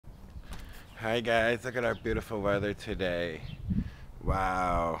Hi guys, look at our beautiful weather today.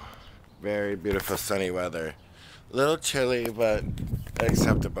 Wow, very beautiful sunny weather. A little chilly, but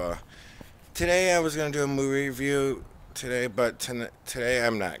acceptable. Today I was going to do a movie review today, but today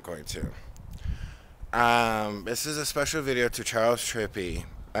I'm not going to. This is a special video to Charles Trippy.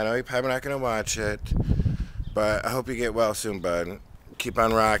 I know you're probably not going to watch it, but I hope you get well soon, bud. Keep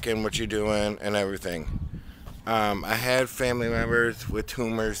on rocking what you're doing and everything. I had family members with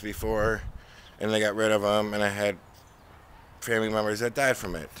tumors before, and they got rid of them, and I had family members that died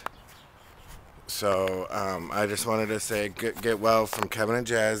from it. So I just wanted to say get well from Kevin and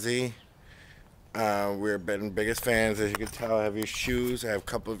Jazzy. We're been biggest fans, as you can tell. I have your shoes, I have a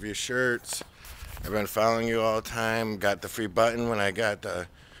couple of your shirts. I've been following you all the time. Got the free button when I got the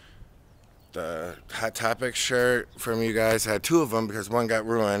Hot Topic shirt from you guys. I had two of them because one got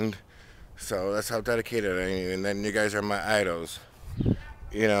ruined. So that's how dedicated I am. And then you guys are my idols.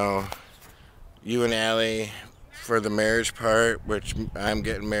 You know, you and Allie for the marriage part, which I'm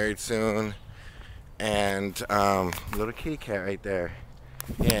getting married soon. And little kitty cat right there.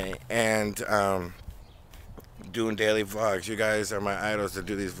 Yeah, and doing daily vlogs. You guys are my idols to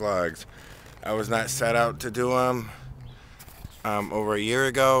do these vlogs. I was not set out to do them over a year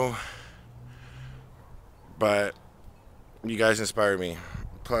ago, but you guys inspired me.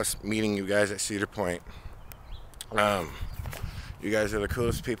 Plus, meeting you guys at Cedar Point. You guys are the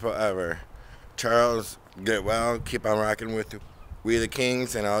coolest people ever. Charles, get well. Keep on rocking with We the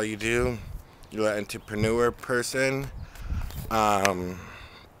Kings and all you do. You're an entrepreneur person. That's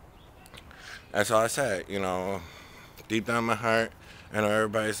all I said, you know. Deep down in my heart, I know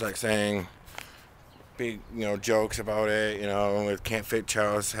everybody's like saying big, jokes about it, it can't fit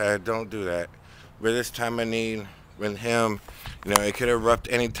Charles' head. Don't do that. With this time of need, with him, it could have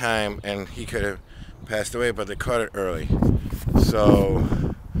erupted any time and he could have passed away, but they caught it early. So,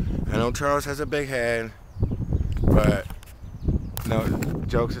 I know Charles has a big head, but, no,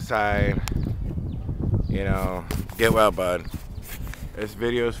 jokes aside, get well, bud. This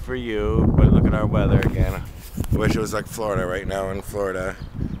video's for you, but look at our weather again. I wish it was like Florida right now in Florida,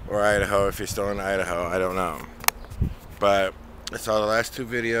 or Idaho if you're still in Idaho, I don't know. But I saw the last two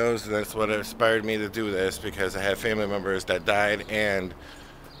videos, and that's what inspired me to do this, because I had family members that died and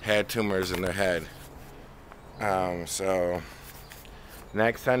had tumors in their head. So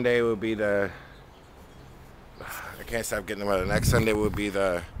next Sunday will be I can't stop getting the weather. Next Sunday will be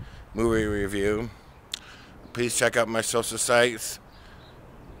the movie review. Please check out my social sites.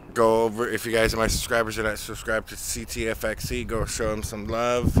 Go over, if you guys are my subscribers and not subscribed to CTFXC, go show them some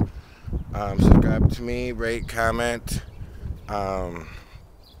love. Subscribe to me, rate, comment.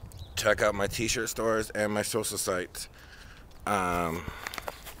 Check out my t-shirt stores and my social sites. That's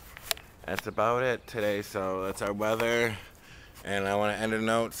about it today. So that's our weather, and I want to end a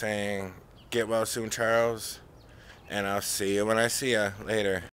note saying get well soon, Charles, and I'll see you when I see you later.